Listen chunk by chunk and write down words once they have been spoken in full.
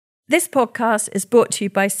This podcast is brought to you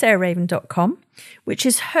by SarahRaven.com, which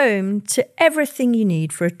is home to everything you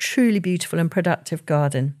need for a truly beautiful and productive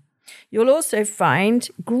garden. You'll also find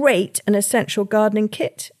great and essential gardening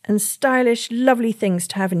kit and stylish, lovely things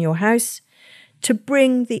to have in your house to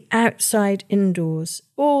bring the outside indoors,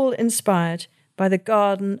 all inspired by the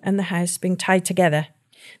garden and the house being tied together.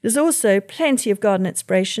 There's also plenty of garden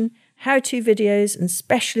inspiration, how-to videos and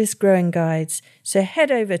specialist growing guides. So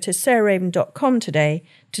head over to SarahRaven.com today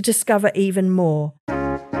to discover even more.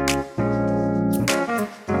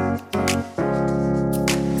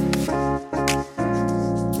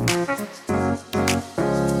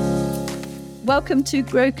 Welcome to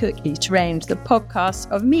Grow Cook Eat Range, the podcast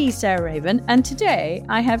of me, Sarah Raven, and today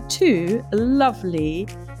I have two lovely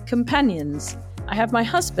companions. I have my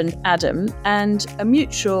husband, Adam, and a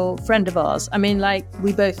mutual friend of ours. I mean,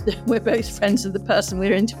 we're both friends of the person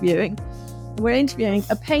we're interviewing. We're interviewing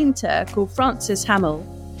a painter called Francis Hamel,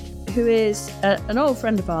 who is an old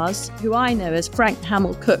friend of ours, who I know as Frank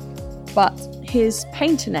Hamel Cook, but his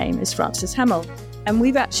painter name is Francis Hamel. And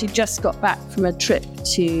we've actually just got back from a trip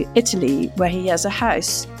to Italy, where he has a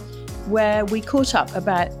house, where we caught up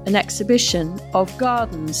about an exhibition of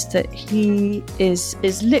gardens that he is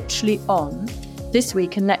literally on this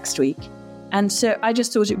week and next week. And so I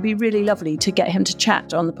just thought it would be really lovely to get him to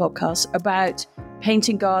chat on the podcast about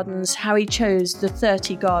painting gardens, how he chose the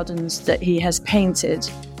 30 gardens that he has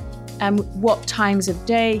painted, and what times of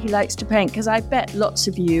day he likes to paint, because I bet lots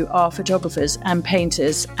of you are photographers and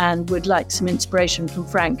painters and would like some inspiration from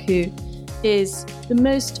Frank, who is the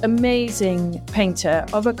most amazing painter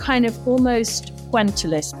of a kind of almost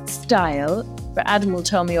pointillist style, but Adam will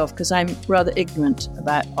tell me off because I'm rather ignorant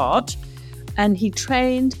about art. And he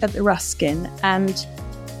trained at the Ruskin, and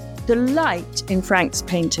the light in Frank's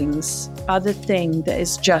paintings are the thing that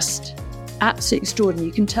is just absolutely extraordinary.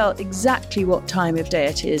 You can tell exactly what time of day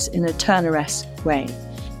it is in a Turner-esque way.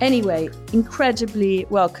 Anyway, incredibly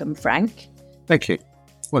welcome, Frank. Thank you.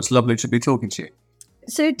 Well, it's lovely to be talking to you.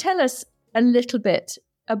 So tell us a little bit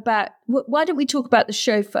about, why don't we talk about the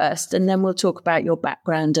show first, and then we'll talk about your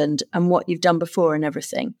background and what you've done before and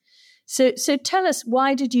everything. So tell us,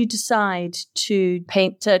 why did you decide to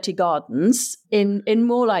paint 30 gardens in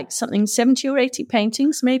more like something 70 or 80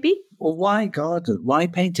 paintings, maybe? Well, why garden? Why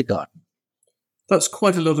paint a garden? That's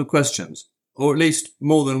quite a lot of questions, or at least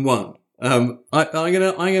more than one. I'm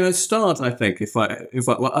gonna start. I think I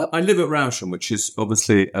live at Rousham, which is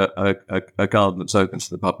obviously a garden that's open to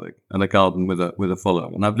the public and a garden with a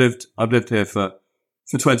following. And I've lived here for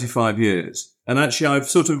 25 years, and actually I've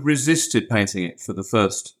sort of resisted painting it for the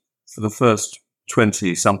first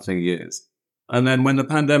 20-something years. And then when the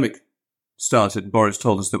pandemic started, Boris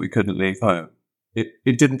told us that we couldn't leave home. It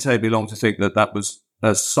didn't take me long to think that was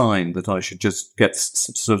a sign that I should just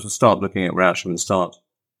start looking at Rousham and start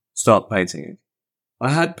painting it.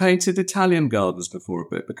 I had painted Italian gardens before a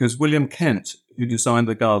bit, because William Kent, who designed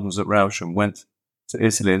the gardens at Rousham, went to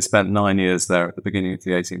Italy and spent 9 years there at the beginning of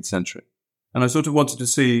the 18th century. And I sort of wanted to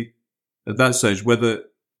see at that stage whether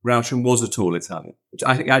Rousham was at all Italian, which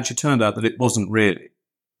I think actually turned out that it wasn't really.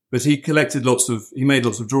 But he made lots of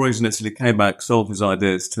drawings in Italy, came back, sold his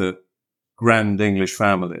ideas to grand English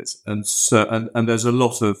families. And there's a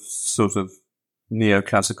lot of sort of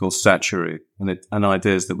neoclassical statuary and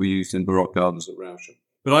ideas that were used in Baroque gardens at Rousham.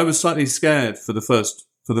 But I was slightly scared for the first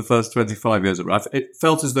 25 years of life. It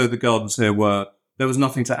felt as though the gardens here there was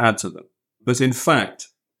nothing to add to them. But in fact,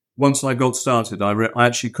 once I got started, I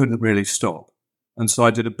actually couldn't really stop. And so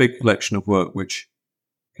I did a big collection of work, which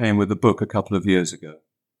came with a book a couple of years ago.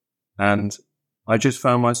 And I just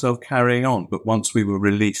found myself carrying on. But once we were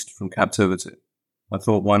released from captivity, I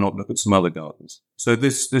thought, why not look at some other gardens? So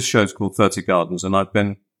this show's called 30 Gardens, and I've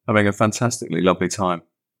been having a fantastically lovely time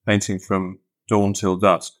painting from dawn till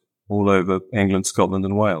dusk all over England, Scotland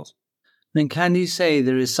and Wales. Then can you say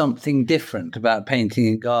there is something different about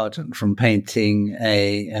painting a garden from painting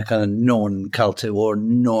a kind of non-culture or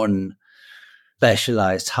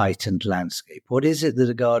non-specialized heightened landscape? What is it that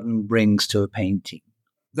a garden brings to a painting?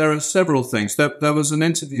 There are several things. There was an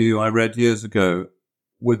interview I read years ago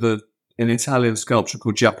with an Italian sculptor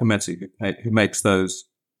called Giacometti, who makes those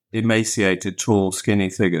emaciated, tall, skinny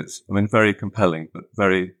figures. I mean, very compelling, but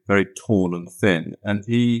very, very tall and thin. And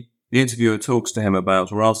the interviewer talks to him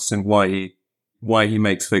about, or asks him why he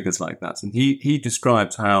makes figures like that. And he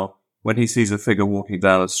describes how when he sees a figure walking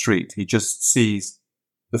down a street, he just sees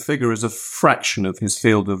the figure as a fraction of his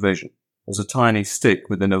field of vision, as a tiny stick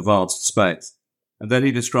within a vast space. And then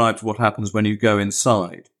he describes what happens when you go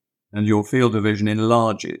inside and your field of vision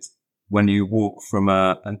enlarges when you walk from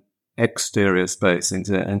an exterior space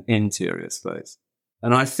into an interior space.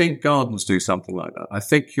 And I think gardens do something like that. I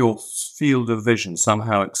think your field of vision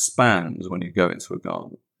somehow expands when you go into a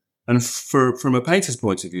garden. And from a painter's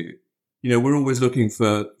point of view, we're always looking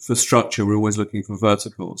for structure. We're always looking for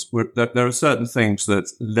verticals. There are certain things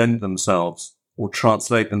that lend themselves or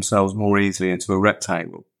translate themselves more easily into a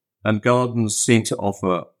rectangle. And gardens seem to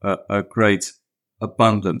offer a great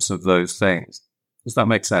abundance of those things. Does that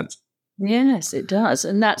make sense? Yes, it does.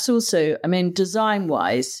 And that's also,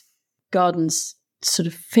 design-wise, gardens sort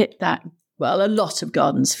of fit that. Well, a lot of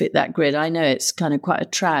gardens fit that grid. I know it's kind of quite a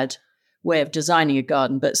trad way of designing a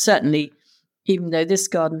garden, but certainly, even though this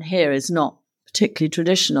garden here is not particularly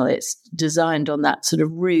traditional, it's designed on that sort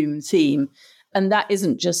of room theme. And that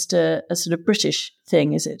isn't just a sort of British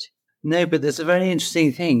thing, is it? No, but there's a very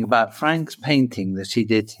interesting thing about Frank's painting that he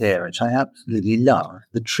did here, which I absolutely love.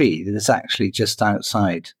 The tree that is actually just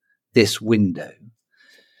outside this window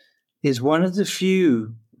is one of the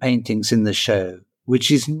few paintings in the show which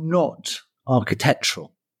is not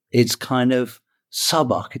architectural. It's kind of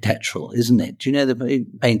sub-architectural, isn't it? Do you know the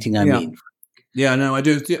painting I mean? Yeah, no, I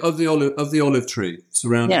do. Of the olive tree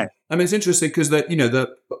surrounding. Yeah. It's interesting because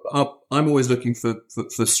I'm always looking for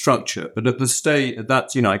structure, but at the stage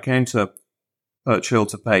that I came to Perch Hill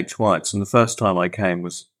to paint twice, and the first time I came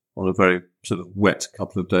was on a very sort of wet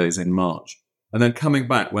couple of days in March, and then coming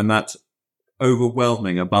back when that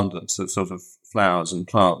overwhelming abundance of sort of flowers and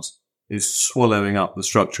plants is swallowing up the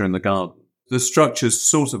structure in the garden. The structure's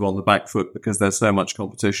sort of on the back foot because there's so much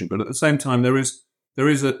competition, but at the same time there is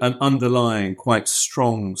an underlying quite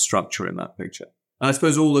strong structure in that picture. And I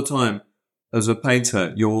suppose all the time as a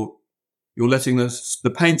painter, you're letting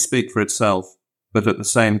the paint speak for itself, but at the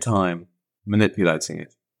same time manipulating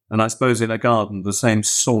it. And I suppose in a garden, the same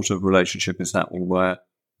sort of relationship is happening where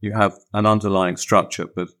you have an underlying structure,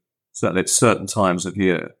 but certainly at certain times of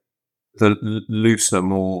year, the looser,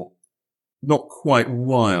 more, not quite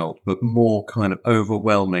wild, but more kind of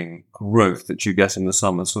overwhelming growth that you get in the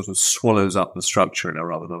summer sort of swallows up the structure in a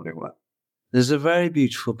rather lovely way. There's a very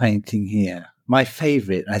beautiful painting here. My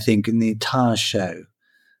favourite, I think, in the entire show,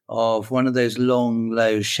 of one of those long,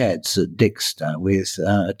 low sheds at Dixter with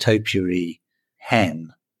a topiary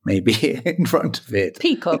hen, maybe, in front of it.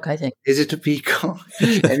 Peacock, I think. Is it a peacock?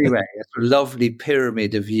 Anyway, it's a lovely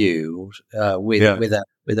pyramid of view with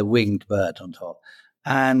a winged bird on top.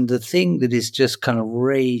 And the thing that is just kind of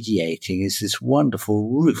radiating is this wonderful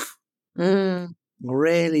roof.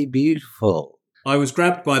 Really beautiful. I was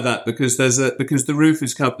grabbed by that because the roof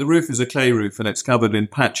is a clay roof and it's covered in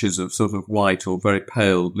patches of sort of white or very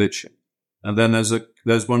pale lichen. And then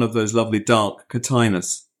there's one of those lovely dark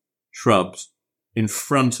cotinus shrubs in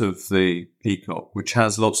front of the peacock, which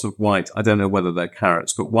has lots of white. I don't know whether they're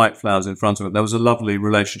carrots, but white flowers in front of it. There was a lovely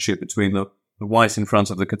relationship between the white in front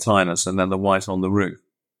of the cotinus and then the white on the roof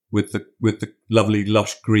with the lovely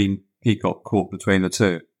lush green peacock caught between the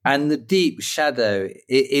two. And the deep shadow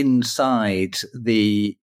inside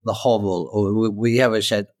the hovel, or we have a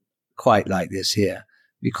shed quite like this here,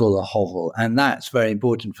 we call a hovel. And that's very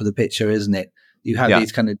important for the picture, isn't it? You have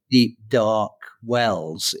these kind of deep, dark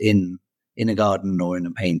wells in a garden or in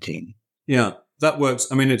a painting. Yeah, that works.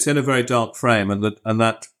 It's in a very dark frame, and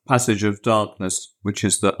that passage of darkness, which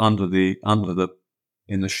is in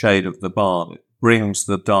the shade of the barn, it brings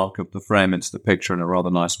the dark of the frame into the picture in a rather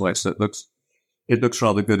nice way. So it looks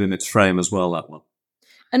rather good in its frame as well, that one.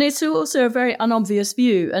 And it's also a very unobvious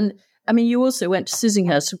view. And you also went to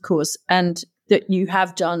Sissinghurst, of course, and that you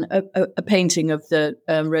have done a painting of the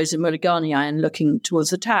Rosa Mulliganii and looking towards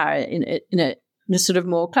the tower in a sort of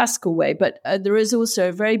more classical way. But there is also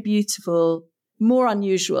a very beautiful, more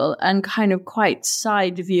unusual and kind of quite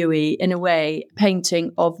side viewy in a way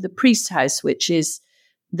painting of the priest's house, which is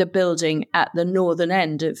the building at the northern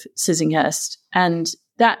end of Sissinghurst. And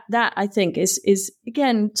that I think is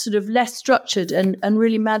again sort of less structured and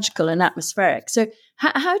really magical and atmospheric. So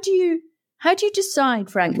how do you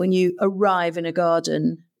decide, Frank, when you arrive in a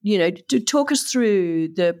garden? To talk us through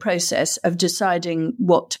the process of deciding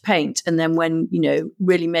what to paint, and then when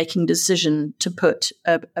really making a decision to put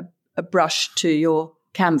a brush to your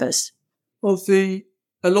canvas. Well,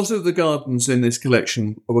 a lot of the gardens in this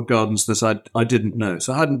collection were gardens that I didn't know.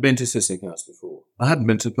 So I hadn't been to Sissinghurst before. I hadn't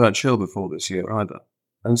been to Perch Hill before this year either.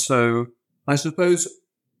 And so I suppose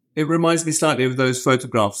it reminds me slightly of those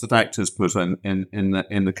photographs that actors put in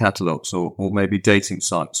the catalogues or maybe dating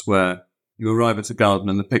sites where you arrive at a garden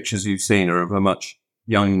and the pictures you've seen are of a much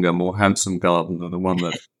younger, more handsome garden than the one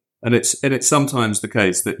that... And it's sometimes the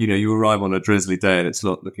case that, you arrive on a drizzly day and it's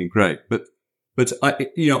not looking great. But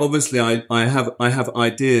obviously I have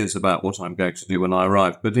ideas about what I'm going to do when I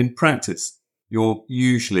arrive. But in practice, you're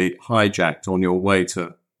usually hijacked on your way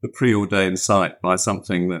to the preordained sight by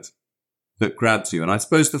something that grabs you. And I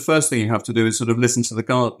suppose the first thing you have to do is sort of listen to the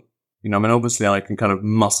garden. Obviously I can kind of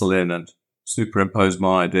muscle in and superimpose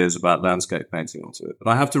my ideas about landscape painting onto it, but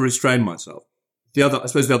I have to restrain myself. The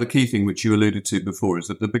other key thing which you alluded to before is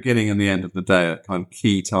that the beginning and the end of the day are kind of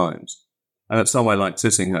key times. And at somewhere like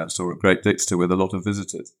Sissinghurst or at Great Dixter with a lot of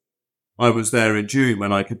visitors, I was there in June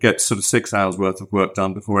when I could get sort of 6 hours worth of work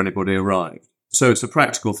done before anybody arrived. So it's a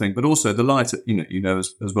practical thing, but also the light,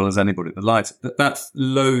 as well as anybody, the light, that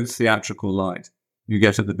low theatrical light you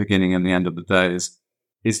get at the beginning and the end of the day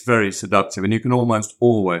is very seductive, and you can almost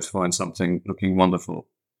always find something looking wonderful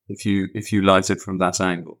if you light it from that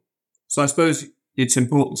angle. So I suppose it's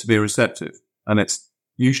important to be receptive, and it's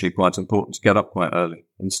usually quite important to get up quite early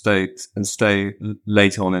and stay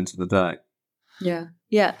late on into the day.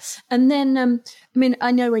 Yeah. And then,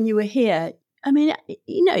 I know when you were here,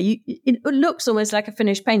 it looks almost like a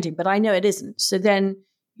finished painting, but I know it isn't. So then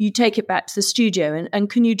you take it back to the studio, and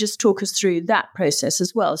can you just talk us through that process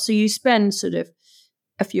as well? So you spend sort of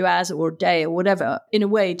a few hours or a day or whatever, in a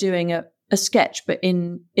way, doing a sketch, but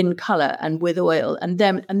in colour and with oil, and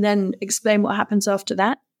then explain what happens after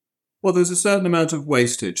that. Well, there's a certain amount of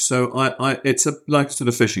wastage. So it's like a sort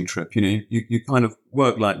of fishing trip. You kind of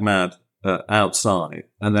work like mad outside,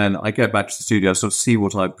 and then I get back to the studio, sort of see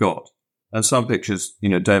what I've got. And some pictures,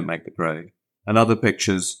 don't make the grade, and other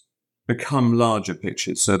pictures become larger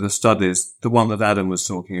pictures. So the studies, the one that Adam was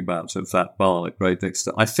talking about of that bar at Great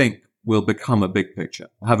Dixter, I think will become a big picture.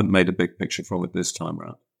 I haven't made a big picture from it this time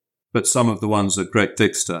round. But some of the ones at Great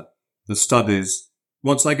Dixter, the studies,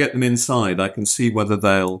 once I get them inside, I can see whether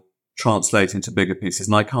they'll translate into bigger pieces.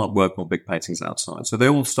 And I can't work on big paintings outside. So they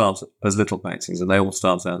all start as little paintings, and they all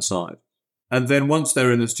start outside. And then once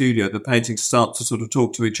they're in the studio, the paintings start to sort of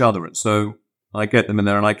talk to each other. And so I get them in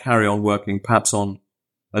there and I carry on working perhaps on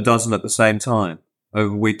a dozen at the same time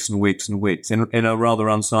over weeks and weeks and weeks in a rather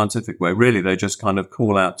unscientific way. Really, they just kind of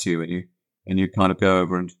call out to you, and you kind of go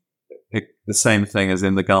over and pick the same thing as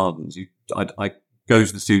in the gardens. I go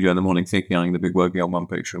to the studio in the morning thinking I'm going to be working on one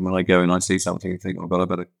picture. And when I go and I see something and think, oh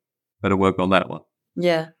God, I better work on that one.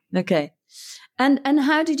 Yeah. Okay. And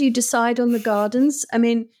how did you decide on the gardens?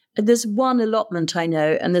 There's one allotment I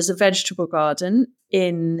know, and there's a vegetable garden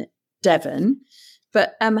in Devon.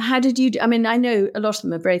 But how did you I know a lot of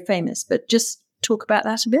them are very famous, but just talk about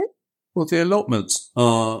that a bit. Well, the allotments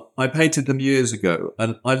I painted them years ago,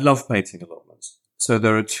 and I love painting allotments. So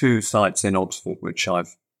there are 2 sites in Oxford which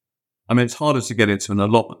it's harder to get into an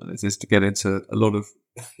allotment than it is to get into a lot of,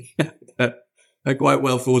 they're quite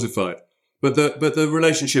well fortified. But the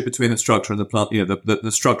relationship between the structure and the plant,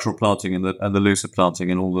 the structural planting and the looser planting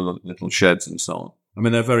and all the little sheds and so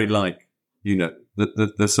on. They're very like,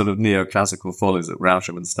 the sort of neoclassical follies at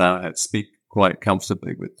Rousham and Stourhead speak quite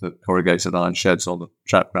comfortably with the corrugated iron sheds on the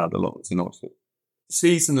trap ground allotments in Oxford.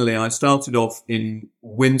 Seasonally, I started off in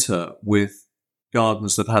winter with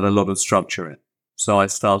gardens that had a lot of structure in. So I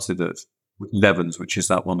started with Levens, which is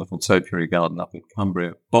that wonderful topiary garden up in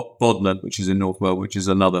Cumbria, Bodland, which is in North Wales, which is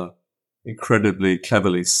another incredibly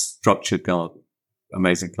cleverly structured garden.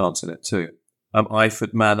 Amazing plants in it too.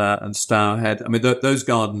 Iford Manor and Stourhead. Those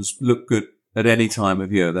gardens look good at any time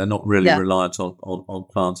of year. They're not really reliant on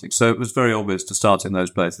planting. So it was very obvious to start in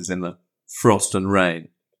those places in the frost and rain.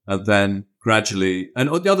 And then gradually, and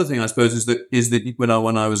the other thing I suppose is that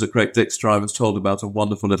when I was at Great Dixter, I was told about a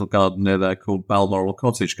wonderful little garden near there called Balmoral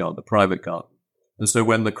Cottage Garden, a private garden. And so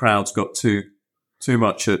when the crowds got too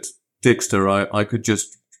much at Dixter, I could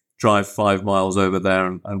just drive 5 miles over there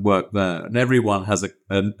and work there. And everyone has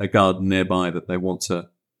a garden nearby that they want to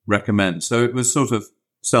recommend. So it was sort of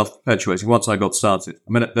self-perpetuating once I got started.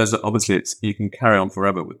 There's obviously you can carry on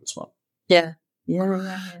forever with this one. Yeah.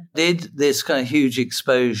 Did this kind of huge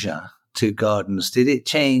exposure to gardens, did it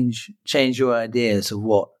change your ideas of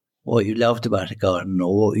what you loved about a garden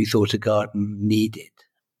or what you thought a garden needed?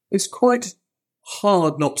 It's quite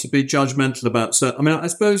hard not to be judgmental about. So, I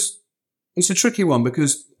suppose it's a tricky one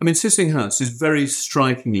because, Sissinghurst is very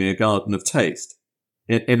strikingly a garden of taste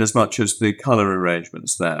in as much as the colour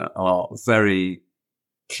arrangements there are very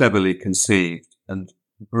cleverly conceived and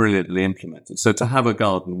brilliantly implemented. So to have a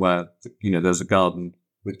garden where, there's a garden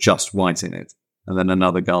with just white in it and then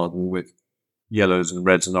another garden with yellows and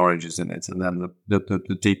reds and oranges in it, and then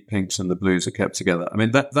the deep pinks and the blues are kept together.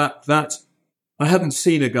 That I hadn't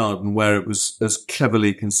seen a garden where it was as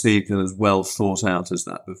cleverly conceived and as well thought out as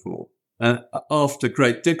that before. And after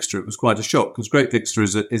Great Dixter, it was quite a shock because Great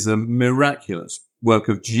Dixter is a miraculous work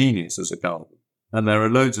of genius as a garden. And there are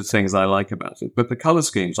loads of things I like about it. But the colour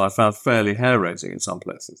schemes I found fairly hair-raising in some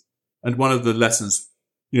places. And one of the lessons,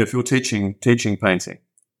 if you're teaching painting,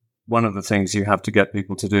 one of the things you have to get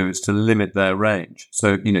people to do is to limit their range.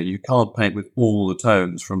 So, you can't paint with all the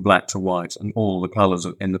tones from black to white and all the colours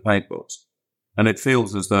in the paint books. And it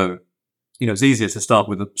feels as though, it's easier to start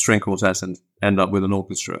with a string quartet and end up with an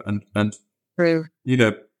orchestra. And True.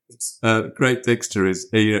 Great Dixter is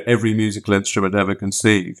every musical instrument ever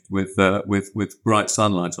conceived with bright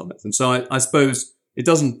sunlight on it. And so I suppose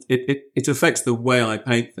it affects the way I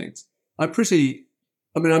paint things.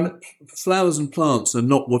 Flowers and plants are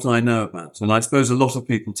not what I know about. And I suppose a lot of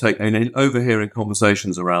people overhearing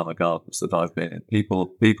conversations around the gardens that I've been in,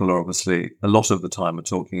 people are obviously a lot of the time are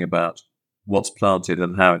talking about what's planted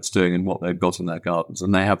and how it's doing and what they've got in their gardens.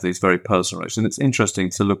 And they have these very personal relations. And it's interesting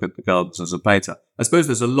to look at the gardens as a painter. I suppose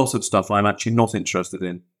there's a lot of stuff I'm actually not interested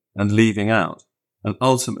in and leaving out. And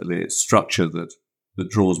ultimately it's structure that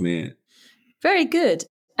draws me in. Very good.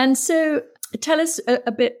 And so tell us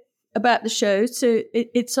a bit about the show. So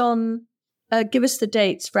it's on, give us the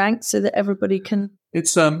dates, Frank, so that everybody can...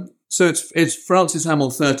 It's Francis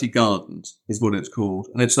Hamel 30 Gardens is what it's called.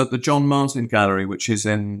 And it's at the John Martin Gallery, which is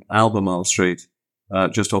in Albemarle Street,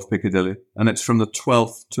 just off Piccadilly. And it's from the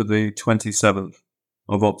 12th to the 27th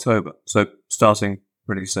of October. So starting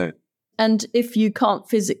pretty soon. And if you can't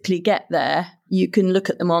physically get there, you can look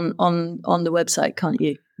at them on the website, can't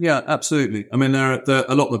you? Yeah, absolutely. I mean, there are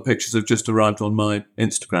a lot of the pictures have just arrived on my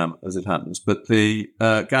Instagram, as it happens. But the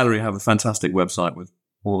gallery have a fantastic website with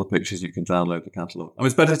all the pictures. You can download the catalogue. I mean,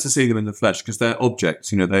 it's better to see them in the flesh because they're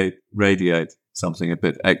objects. They radiate something a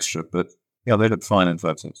bit extra. But yeah, they look fine in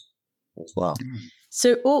photos as well.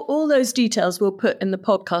 So all those details we'll put in the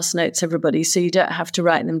podcast notes, everybody, so you don't have to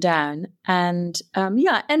write them down. And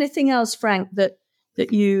anything else, Frank, that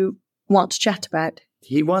you want to chat about?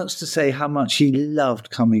 He wants to say how much he loved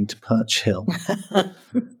coming to Perch Hill.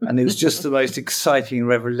 And it was just the most exciting,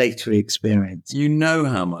 revelatory experience. You know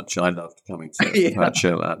how much I loved coming to Perch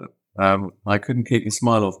Hill, Adam. I couldn't keep a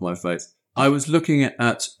smile off my face. I was looking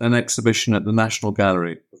at an exhibition at the National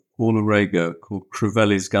Gallery of Paul Arago called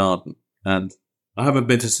Crivelli's Garden. And I haven't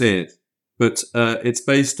been to see it, but it's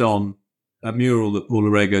based on a mural that Paul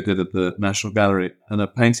Arago did at the National Gallery and a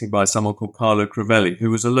painting by someone called Carlo Crivelli, who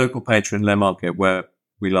was a local painter in Le Marche where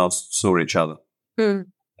we last saw each other. Mm.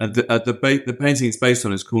 And the painting it's based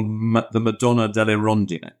on is called the Madonna delle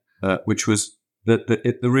Rondine, which was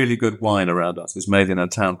the really good wine around us is made in a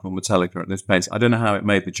town called Metallica. And this painting, I don't know how it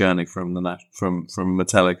made the journey from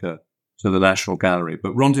Metallica to the National Gallery,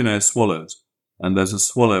 but Rondine is swallows, and there's a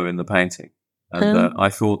swallow in the painting. And I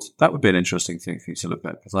thought that would be an interesting thing for you to look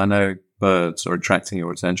at because I know birds are attracting your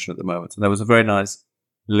attention at the moment. And there was a very nice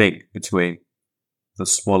link between the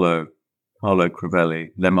swallow, Carlo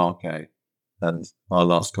Crivelli, Le Marche, and our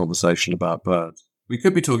last conversation about birds. We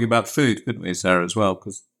could be talking about food, couldn't we, Sarah, as well?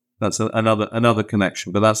 Because that's another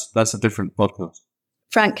connection, but that's a different podcast.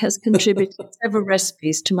 Frank has contributed several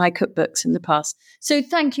recipes to my cookbooks in the past. So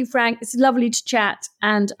thank you, Frank. It's lovely to chat.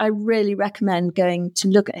 And I really recommend going to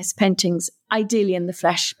look at his paintings, ideally in the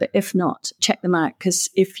flesh. But if not, check them out. Because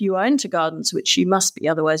if you are into gardens, which you must be,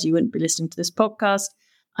 otherwise you wouldn't be listening to this podcast,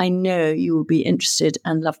 I know you will be interested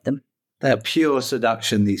and love them. They're pure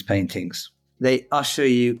seduction, these paintings. They usher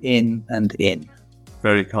you in and in.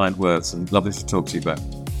 Very kind words and lovely to talk to you both.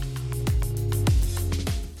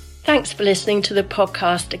 Thanks for listening to the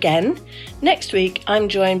podcast again. Next week, I'm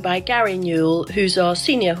joined by Gary Newell, who's our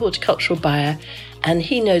senior horticultural buyer, and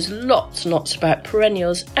he knows lots and lots about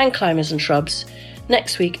perennials and climbers and shrubs.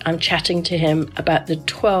 Next week, I'm chatting to him about the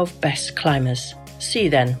 12 best climbers. See you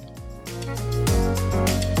then.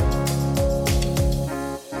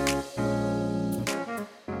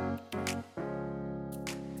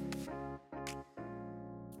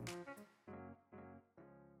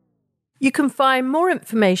 You can find more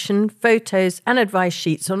information, photos and advice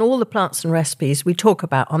sheets on all the plants and recipes we talk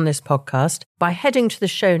about on this podcast by heading to the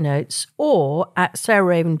show notes or at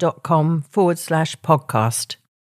sarahraven.com/podcast.